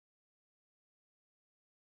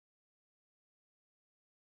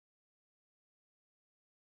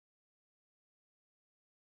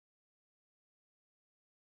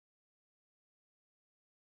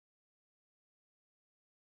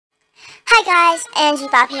Hi guys, Angie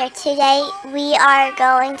Bob here. Today we are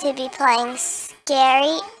going to be playing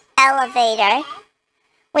Scary Elevator.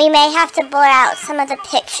 We may have to blur out some of the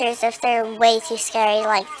pictures if they're way too scary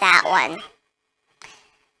like that one.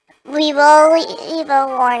 We will leave a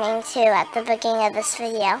warning too at the beginning of this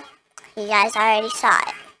video. You guys already saw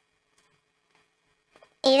it.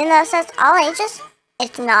 Even though it says all ages,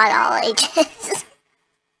 it's not all ages.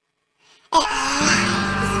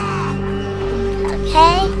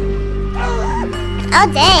 Okay. Oh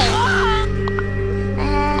dang!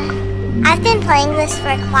 I've been playing this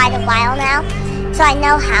for quite a while now, so I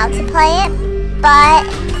know how to play it, but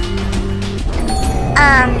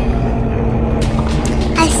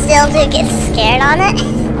I still do get scared on it.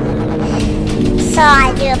 So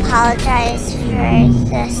I do apologize for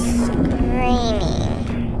the screaming.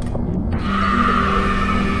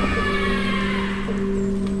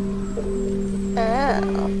 Oh,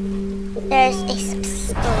 there's a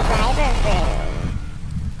subscriber room.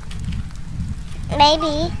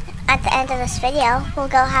 Maybe at the end of this video, we'll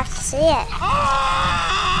go have to see it.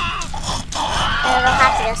 We'll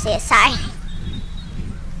have to go see it, sorry.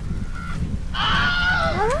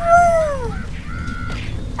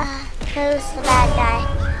 Who's the bad guy?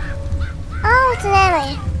 Oh, it's an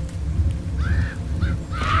Emmy.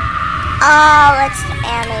 Oh, it's the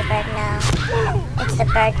Emmy bird now. It's the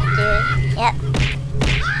bird dude, yep.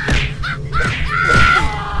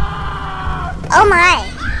 Oh my.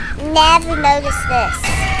 Never noticed this.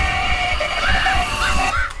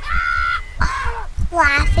 Oh,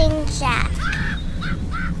 Laughing Jack.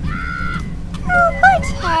 Oh, poor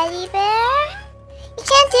teddy bear. You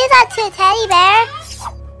can't do that to a teddy bear.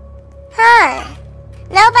 Huh.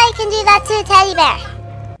 Nobody can do that to a teddy bear.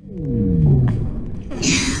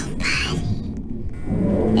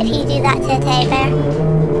 Nobody. If you do that to a teddy bear.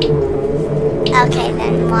 Okay,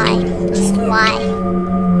 then why? Just why?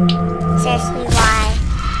 Seriously, why?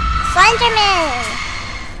 Slenderman!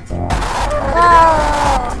 Whoa!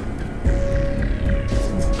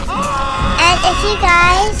 And if you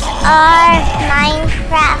guys are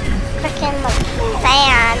Minecraft freaking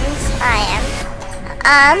fans, I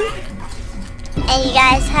am, and you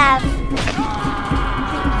guys have,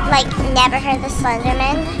 like, never heard the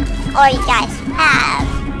Slenderman, or you guys have,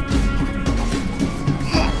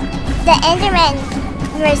 the Enderman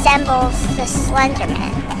resembles the Slenderman.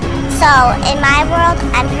 So, in my world,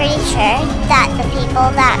 I'm pretty sure that the people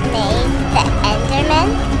that made the Enderman,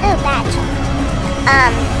 oh, badge,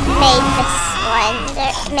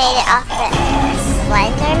 made it off the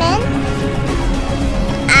Slenderman.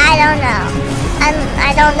 I don't know.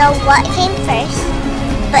 I don't know what came first,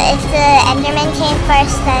 but if the Enderman came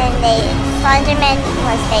first, then the Slenderman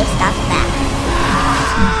was based off of that.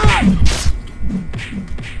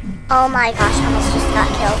 Oh my gosh, I almost just got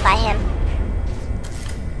killed by him.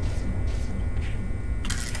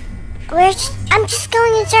 I'm just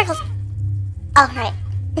going in circles. Oh, right.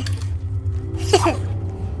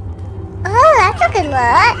 Oh, that's a good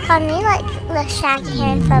look on me, like the shaggy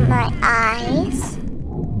hair in front of my eyes.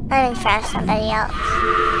 I'm in front of somebody else.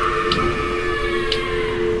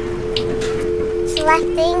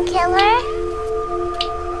 Selecting killer.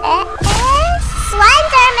 It is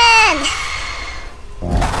Slenderman!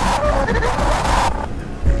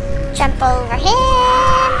 Jump over him.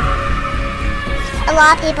 A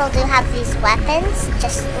lot of people do have these weapons,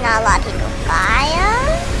 just not a lot of people buy them,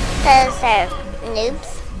 because they're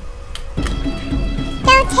noobs.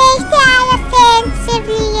 Don't take that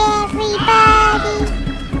offensively, everybody.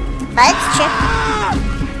 But it's true.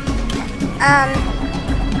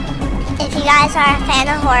 If you guys are a fan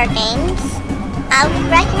of horror games, I would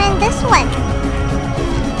recommend this one.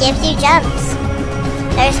 Gives you jumps.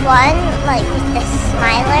 There's one, like, with the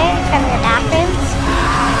smiler from the bathrooms.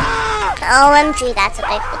 OMG, that's a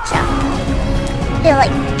big jump. He'll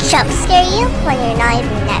like jump scare you when you're not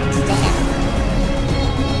even next to him.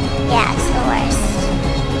 Yeah, it's the worst.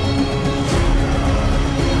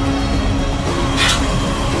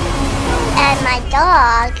 And my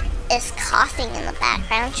dog is coughing in the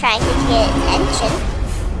background trying to get attention.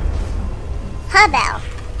 Huh, Belle?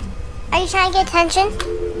 Are you trying to get attention?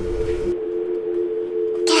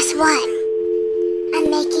 Guess what? I'm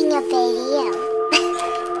making a video.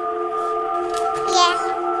 Yeah,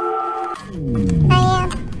 I am.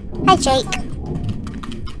 Hi, Jake.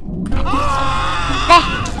 There,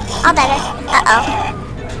 all better. Uh-oh.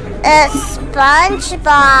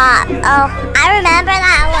 SpongeBob. Oh, I remember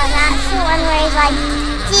that one. That's the one where he's like,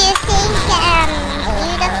 do you think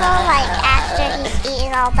beautiful, like, after he's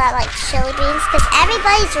eaten all that, like, chili beans? Because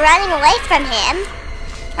everybody's running away from him.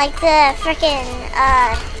 Like the freaking,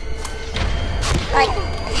 like,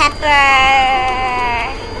 pepper,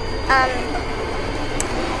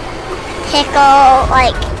 pickle,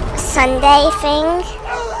 like, sundae thing.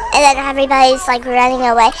 And then everybody's, like, running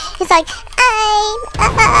away. He's like, I'm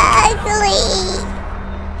ugly.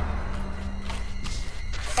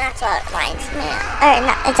 That's what it reminds me of. Or,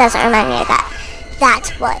 no, it doesn't remind me of that. That's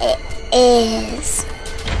what it is.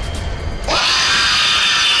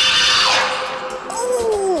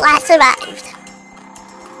 Ooh, I survived.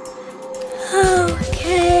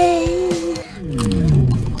 Okay.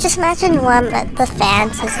 Just imagine one that the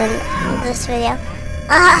fans is in this video.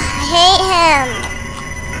 I hate him.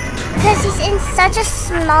 Because he's in such a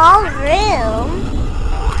small room.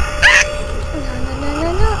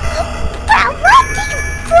 No. But what do you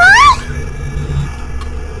want?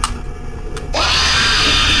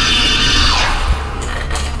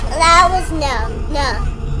 That was no.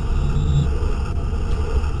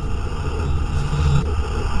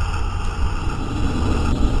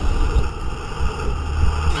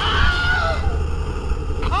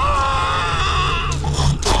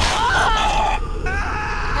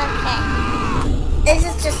 This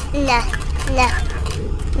is just no.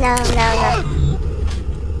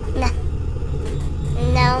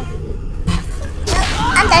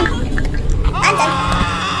 I'm done.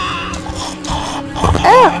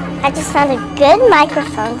 Oh, I just found a good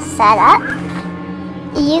microphone setup.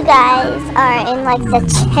 You guys are in like the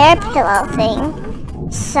chair pillow thing.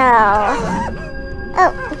 So,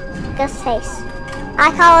 oh, ghost face.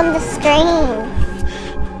 I call him the screen.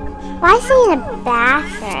 Why is he in a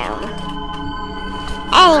bathroom?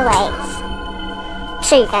 Anyways, I'm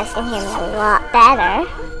sure you guys can hear me a lot better.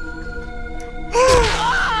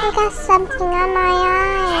 I got something on my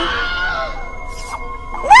eye.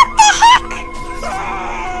 What the heck?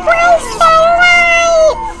 Why is that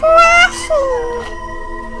light flashing?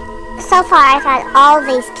 So far, I've had all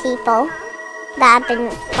these people that I've been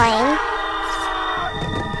playing.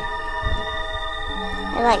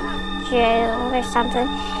 They're like Drew or something.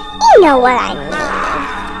 You know what I mean.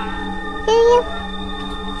 Do you?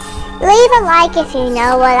 Leave a like if you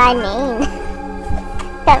know what I mean.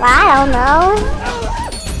 Cause I don't know.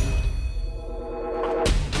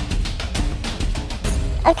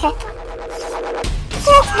 Okay.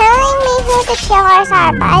 You're telling me who the killers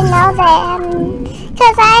are, but I know them.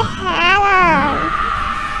 Cause I had them.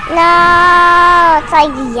 No, it's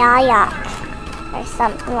like Yayak. Or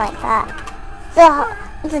something like that.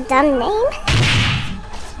 It's a dumb name.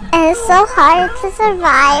 And it's so hard to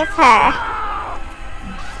survive her.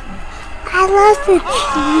 I love the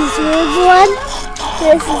cheese room one.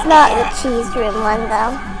 This is not the cheese room one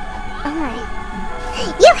though. Oh my.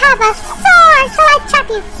 You have a sword, so I chop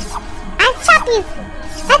you. I chop you.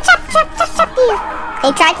 I chop you. He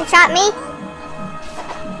tried to chop me.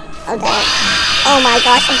 Oh dang. Oh my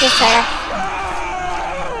gosh, I just heard her.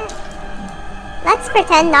 Let's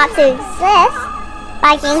pretend not to exist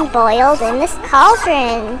by getting boiled in this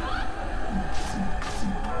cauldron.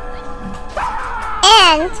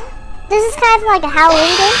 And this is kind of like a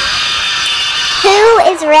Halloween game. Who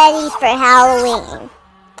is ready for Halloween?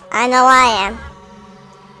 I know I am.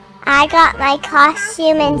 I got my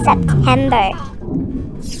costume in September.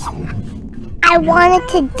 I wanted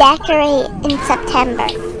to decorate in September.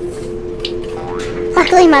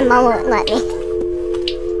 Luckily my mom won't let me.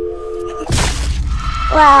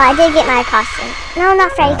 Well, I did get my costume. No,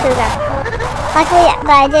 not Freddy Krueger. Luckily,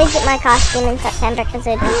 but I did get my costume in September because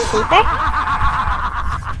it would be cheaper.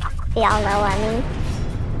 We all know what I mean.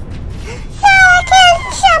 No, I can't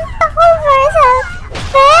jump over the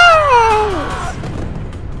fence.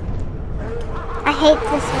 I hate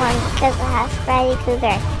this one because it has Freddy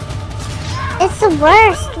Krueger. It's the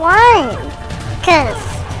worst one because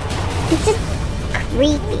it's just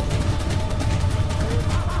creepy.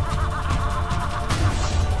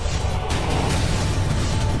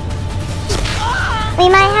 We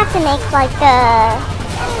might have to make like a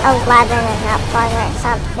 11 and up one or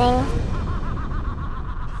something.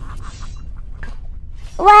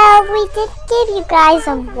 Well, we did give you guys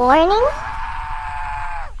a warning.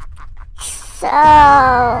 So,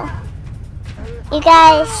 you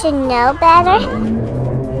guys should know better.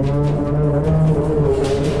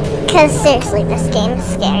 Because seriously, this game is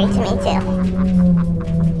scary to me too.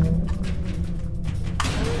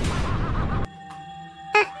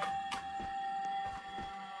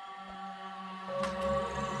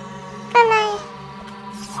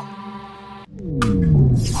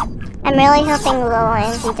 I'm really hoping little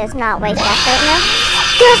Andy does not wake up right now.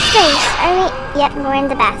 Ghostface! Yep, we're in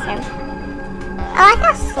the bathroom. I like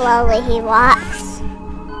how slowly he walks.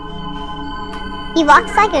 He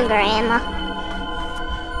walks like a grandma.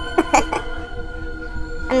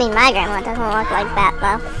 I mean, my grandma doesn't look like that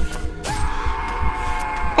though.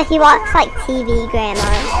 He walks like TV grandma.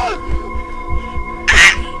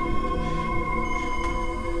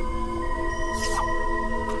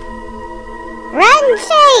 Run,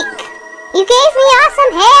 Shake! You gave me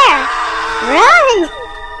awesome hair! Run!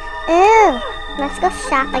 Ooh, let's go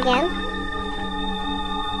shop again.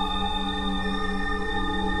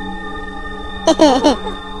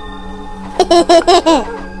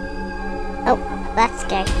 Oh, that's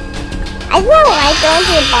scary. I don't like going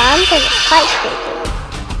to the bottom because it's quite creepy.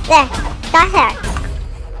 There, got hair.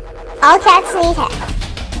 All cats need hair.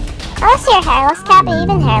 Unless you're a hairless cat, but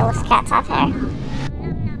even hairless cats have hair.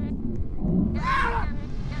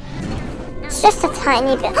 It's just a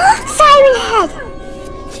tiny bit. Siren Head!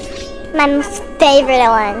 My most favorite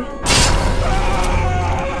one.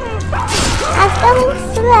 I was going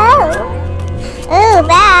slow. Ooh,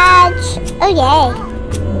 badge. Oh, yay.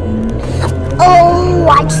 Oh,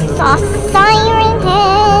 I just saw Siren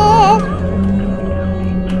Head.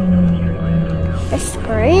 The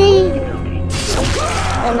scream.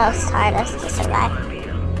 The most hardest to survive.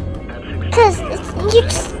 Because you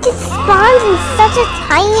just get spawned in such a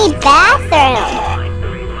tiny bathroom.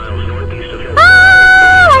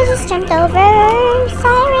 Ah, I just jumped over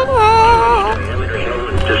Siren Head.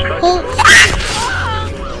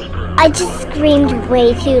 I just screamed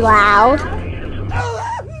way too loud.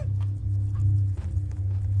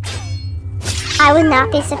 I would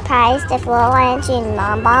not be surprised if Little Angie and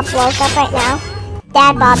Mom Bob woke up right now.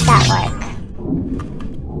 Dad Bob's at work.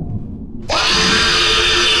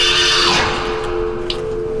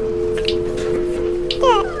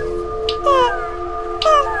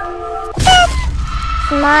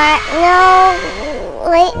 Smart. No.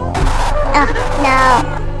 Wait. Oh, no.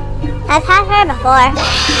 I've had her before.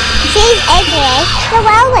 She's AKA the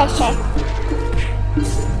Well-Wisher.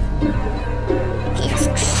 She just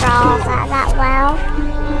crawls out that well.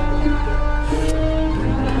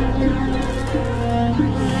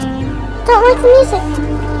 Don't like the music,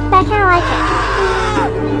 but I kinda like it.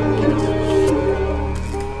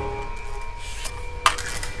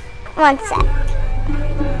 One sec.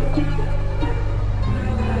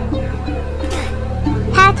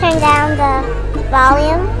 Pat turned down the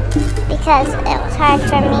volume because it was hard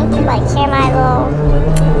for me to like hear my little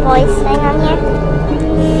voice thing on here.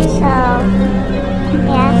 So,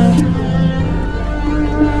 yeah.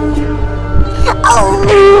 Oh!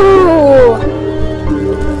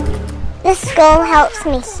 This skull helps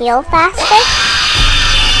me heal faster.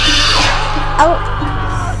 Oh.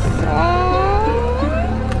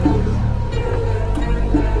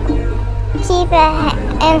 Keep it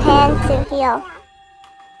in hand to heal.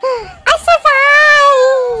 I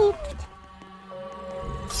survived!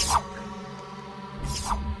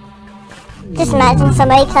 Just imagine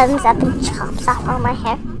somebody comes up and chops off all my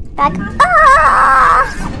hair. Like, ah!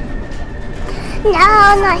 No,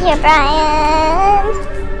 not here, Brian.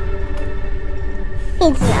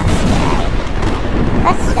 He's not scary.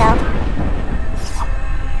 But still.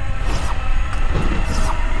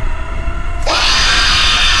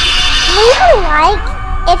 We would like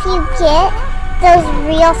if you get those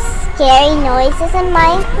real scary noises in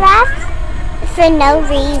Minecraft for no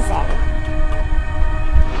reason.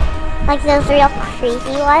 Like those real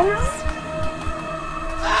creepy ones.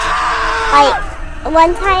 Like,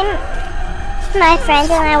 one time, my friend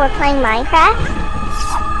and I were playing Minecraft,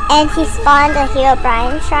 and he spawned a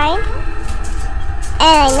Herobrine shrine.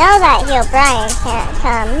 And I know that Herobrine can't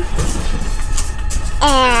come.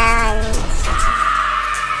 And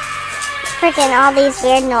freaking all these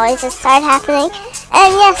weird noises started happening.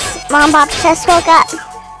 And yes, Mom Bob just woke up.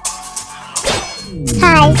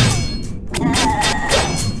 Hi.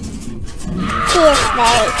 He is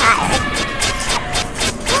very tired.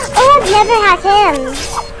 Oh, I've never had him.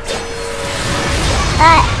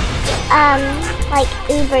 Like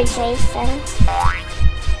Uber Jason.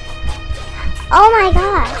 Oh my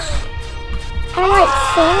gosh. I'm like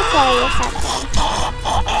sanitary or something.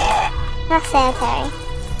 Not sanitary.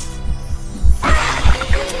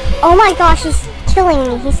 Oh my gosh, he's killing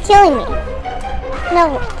me. He's killing me.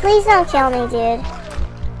 No, please don't kill me, dude.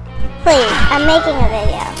 Please, I'm making a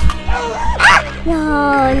video.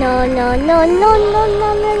 No, no, no, no, no, no,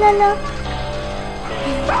 no, no, no, no.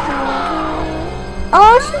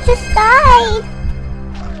 Oh, she just died.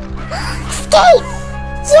 Escape!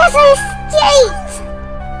 Yes, I escaped!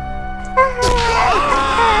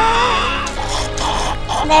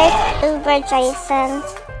 There's Uber Jason.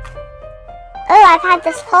 Oh, I've had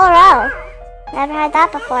this whole row. Never had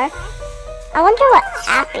that before. I wonder what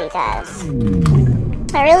Appy does.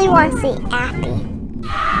 I really want to see Appy.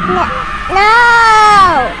 No! No!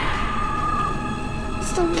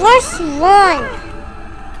 It's the worst one.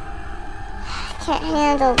 can't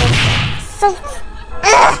handle this. So,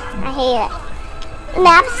 I hate it. The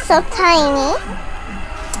map's so tiny,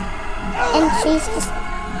 and she's just.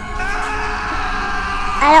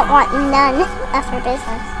 I don't want none of her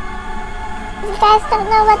business. If you guys don't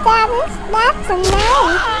know what that is, that's a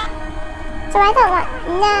none. So I don't want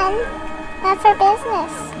none of her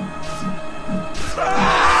business.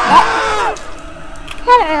 Yep. I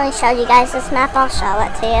haven't really showed you guys this map. I'll show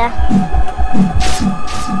it to you.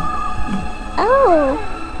 Oh,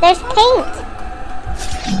 there's paint.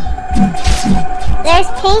 There's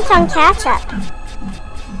paint on ketchup.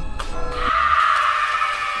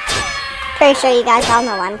 Pretty sure you guys all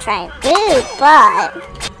know what I'm trying to do, but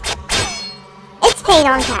it's paint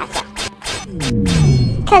on ketchup.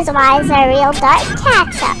 Because why is there real dark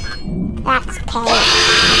ketchup? That's paint.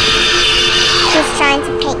 She's trying to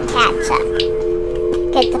paint ketchup.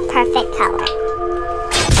 Get the perfect color.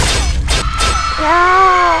 No!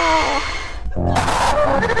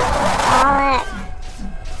 Alex.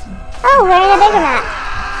 Oh, we're in a bigger map.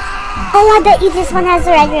 Oh, I bet you this one has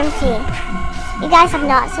the red room key. You guys have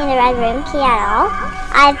not seen the red room key at all.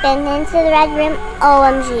 I've been into the red room.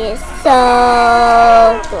 OMG, it's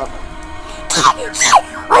so cool.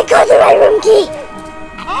 I got the red room key!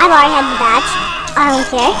 I've already had the badge. I don't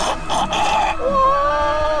care.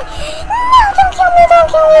 No, don't kill me, don't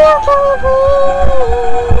kill me, don't kill me,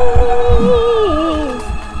 please!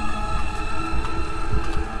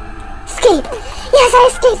 Escape! Yes, I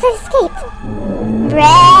escaped!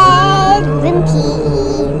 Red room key.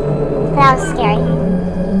 That was scary.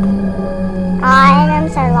 All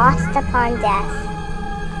items are lost upon death.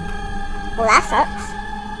 Well, that sucks.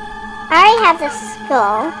 I already have the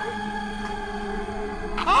skull.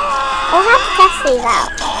 We'll have to test these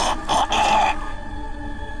out.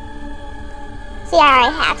 See, I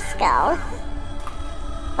already have skull.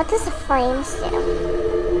 What does the flames do?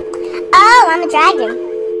 Oh, I'm a dragon.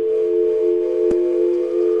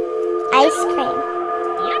 Ice cream.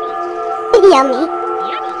 Yummy.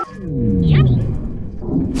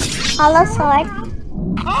 Hollow sword.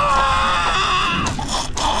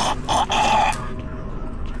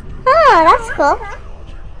 Oh, that's cool.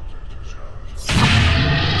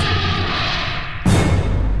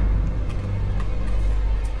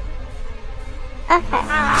 Okay.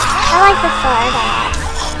 I like the sword a lot.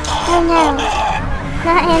 Oh no.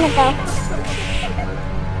 Not Annabelle.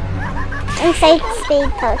 Inside speed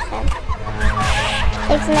potion.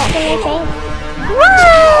 Takes a minute to your drink.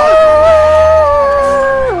 Whoa!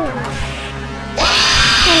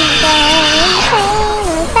 I'm going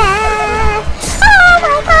crazy fast. Oh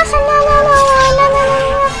my gosh, no.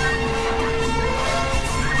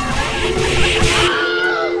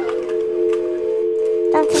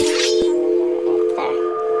 Don't think right there.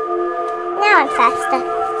 Now I'm faster.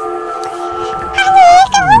 I need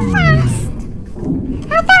to go fast.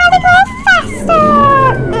 I gotta go faster.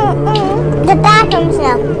 The bathrooms,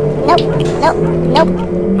 no. Nope.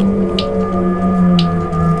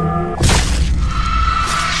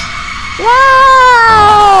 No!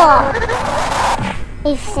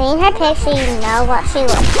 You've seen her picture, you know what she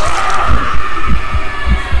looks like.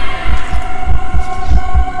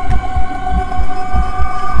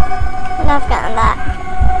 I've gotten that.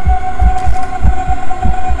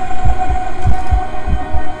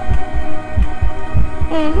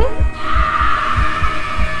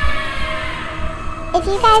 If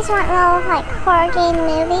you guys want a little like horror game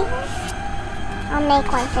movie, I'll make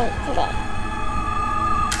one for you today.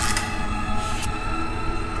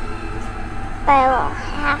 But it will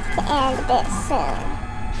have to end a bit soon.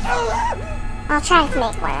 I'll try to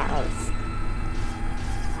make one at least.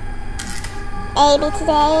 Maybe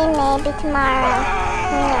today, maybe tomorrow.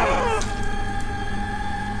 Who knows?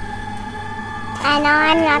 I know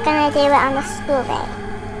I'm not gonna do it on the school day.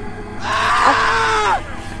 Okay.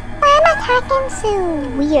 Why am I talking so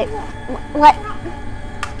weird? What?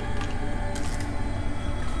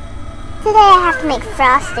 Today I have to make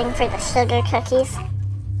frosting for the sugar cookies.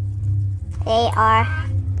 They are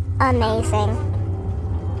amazing.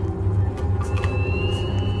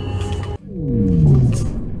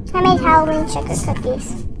 I made Halloween sugar cookies.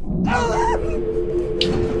 I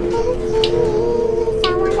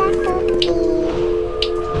want that cookie.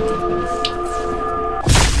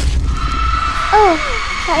 Oh,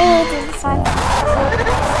 let me do this one. Oh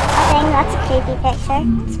dang, that's a creepy picture.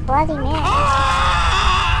 It's Bloody Mary.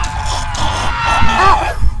 Oh!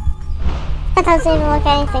 That doesn't even look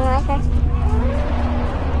anything like her.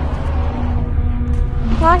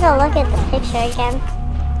 I'll go look at the picture again.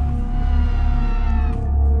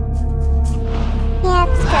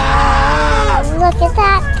 Let's go. Look at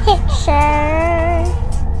that picture.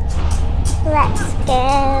 Let's go.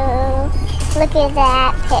 Look at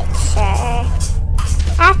that picture.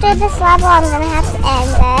 After this level, I'm gonna have to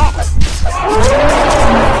end it.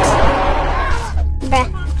 Bruh.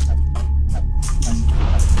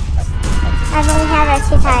 I've only had her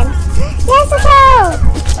 2 times. Yes, let's go!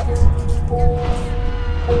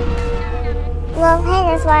 Well, hey,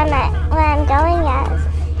 that's where I'm going as.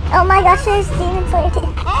 Oh my gosh, there's demons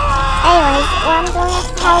waiting. Anyways, where I'm going as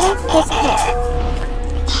Howard is here.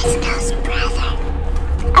 Isabel's brother.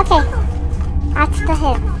 Okay, that's the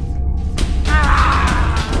hint.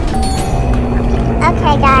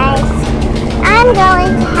 Okay, guys, I'm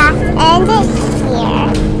going to have to end it here,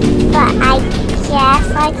 but I guess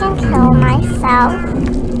I can kill myself.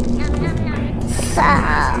 So,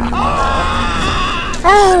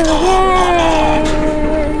 oh no!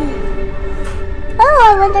 Oh, I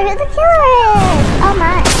wonder who the killer is. Oh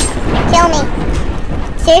my! Kill me!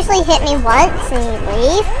 Seriously, hit me once and you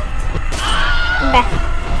leave? Bruh.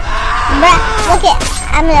 Bruh, look it!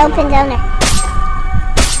 I'm an open donor.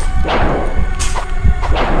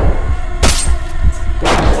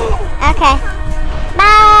 Okay.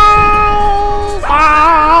 Bye,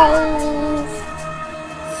 guys.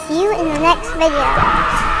 See you in the next video.